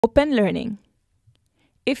Open learning.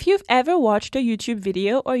 If you've ever watched a YouTube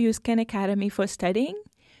video or used Khan Academy for studying,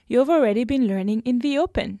 you've already been learning in the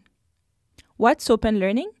open. What's open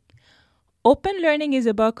learning? Open learning is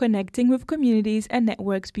about connecting with communities and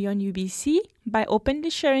networks beyond UBC by openly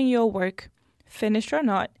sharing your work, finished or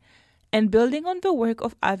not, and building on the work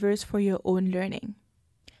of others for your own learning.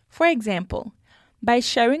 For example, by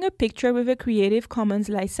sharing a picture with a Creative Commons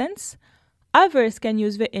license, others can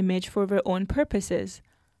use the image for their own purposes,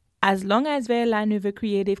 as long as they align with the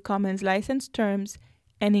Creative Commons license terms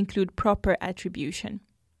and include proper attribution.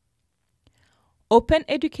 Open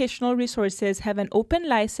educational resources have an open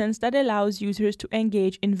license that allows users to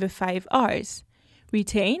engage in the 5 Rs: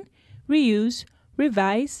 retain, reuse,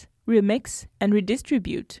 revise, remix, and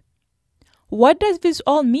redistribute. What does this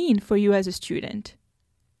all mean for you as a student?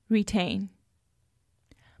 Retain.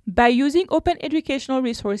 By using open educational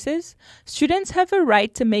resources, students have a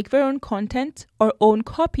right to make their own content or own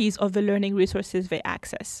copies of the learning resources they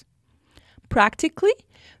access. Practically,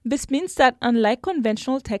 this means that unlike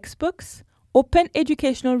conventional textbooks, open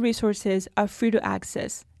educational resources are free to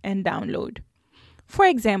access and download. For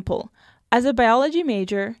example, as a biology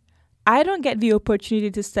major, I don't get the opportunity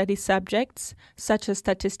to study subjects such as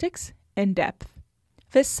statistics in depth.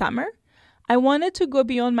 This summer, I wanted to go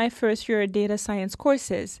beyond my first year data science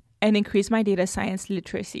courses and increase my data science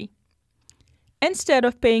literacy. Instead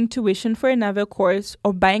of paying tuition for another course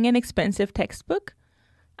or buying an expensive textbook,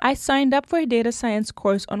 I signed up for a data science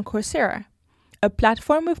course on Coursera, a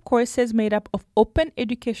platform with courses made up of open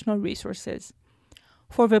educational resources.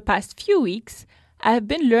 For the past few weeks, I have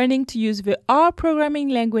been learning to use the R programming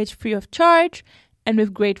language free of charge and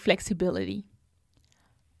with great flexibility.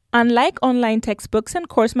 Unlike online textbooks and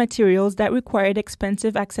course materials that required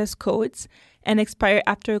expensive access codes and expire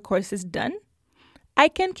after a course is done, I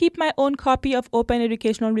can keep my own copy of open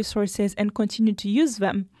educational resources and continue to use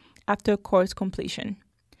them after course completion.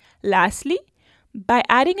 Lastly, by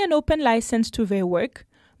adding an open license to their work,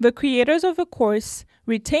 the creators of a course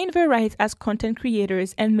retain their rights as content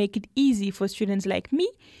creators and make it easy for students like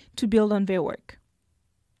me to build on their work.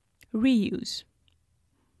 Reuse.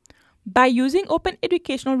 By using open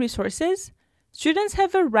educational resources, students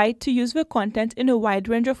have a right to use the content in a wide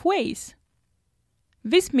range of ways.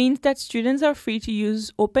 This means that students are free to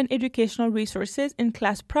use open educational resources in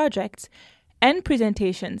class projects and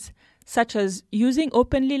presentations, such as using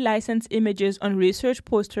openly licensed images on research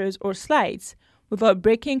posters or slides without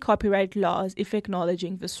breaking copyright laws if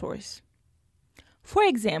acknowledging the source. For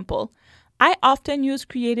example, I often use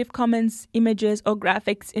Creative Commons images or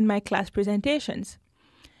graphics in my class presentations.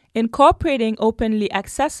 Incorporating openly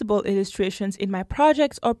accessible illustrations in my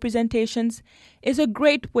projects or presentations is a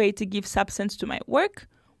great way to give substance to my work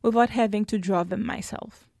without having to draw them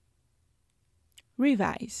myself.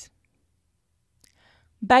 Revise.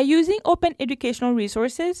 By using open educational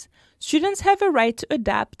resources, students have a right to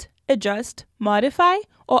adapt, adjust, modify,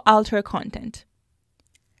 or alter content.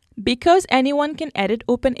 Because anyone can edit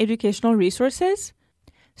open educational resources,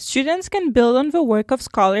 students can build on the work of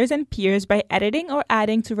scholars and peers by editing or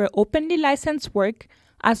adding to their openly licensed work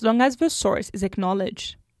as long as the source is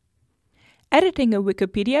acknowledged. Editing a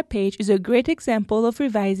Wikipedia page is a great example of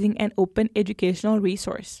revising an open educational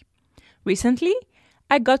resource. Recently,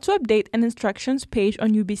 I got to update an instructions page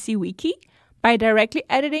on UBC Wiki by directly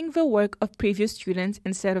editing the work of previous students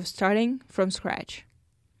instead of starting from scratch.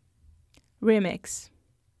 Remix.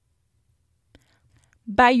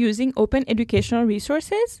 By using open educational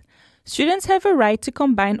resources, students have a right to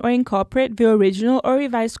combine or incorporate the original or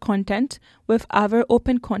revised content with other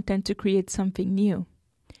open content to create something new.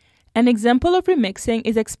 An example of remixing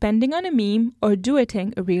is expanding on a meme or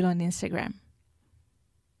duetting a reel on Instagram.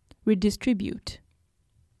 Redistribute.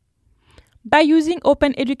 By using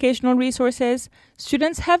open educational resources,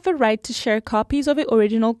 students have the right to share copies of the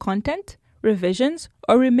original content, revisions,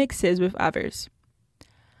 or remixes with others.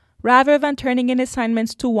 Rather than turning in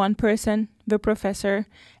assignments to one person, the professor,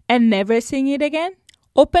 and never seeing it again,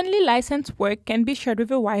 openly licensed work can be shared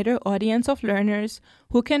with a wider audience of learners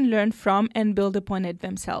who can learn from and build upon it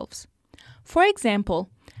themselves. For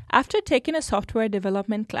example, after taking a software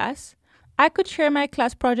development class, I could share my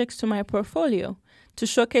class projects to my portfolio to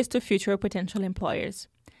showcase to future potential employers.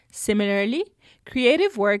 Similarly,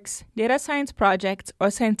 creative works, data science projects,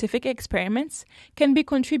 or scientific experiments can be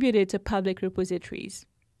contributed to public repositories.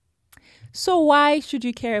 So why should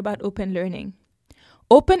you care about open learning?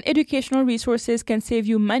 Open educational resources can save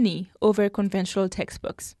you money over conventional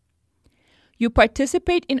textbooks. You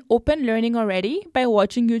participate in open learning already by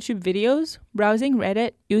watching YouTube videos, browsing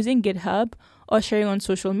Reddit, using GitHub, or sharing on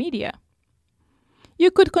social media. You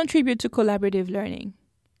could contribute to collaborative learning.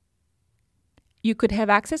 You could have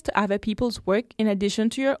access to other people's work in addition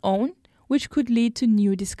to your own, which could lead to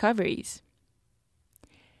new discoveries.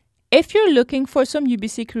 If you're looking for some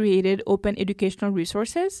UBC-created open educational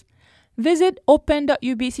resources, visit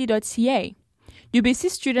open.ubc.ca. UBC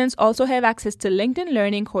students also have access to LinkedIn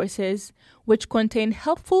Learning courses, which contain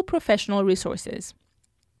helpful professional resources.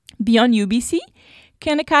 Beyond UBC,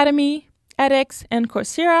 Khan Academy, edX, and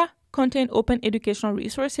Coursera contain open educational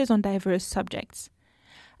resources on diverse subjects.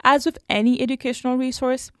 As with any educational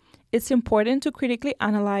resource, it's important to critically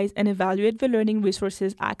analyze and evaluate the learning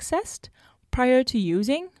resources accessed prior to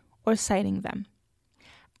using or citing them.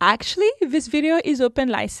 Actually, this video is open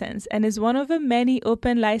license and is one of the many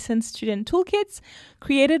open license student toolkits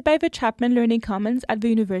created by the Chapman Learning Commons at the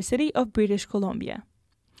University of British Columbia.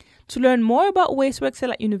 To learn more about ways to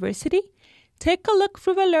excel at university, take a look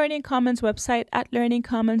through the Learning Commons website at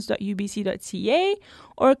learningcommons.ubc.ca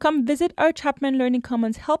or come visit our Chapman Learning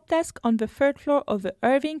Commons help desk on the third floor of the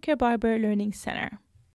Irving K. Barber Learning Center.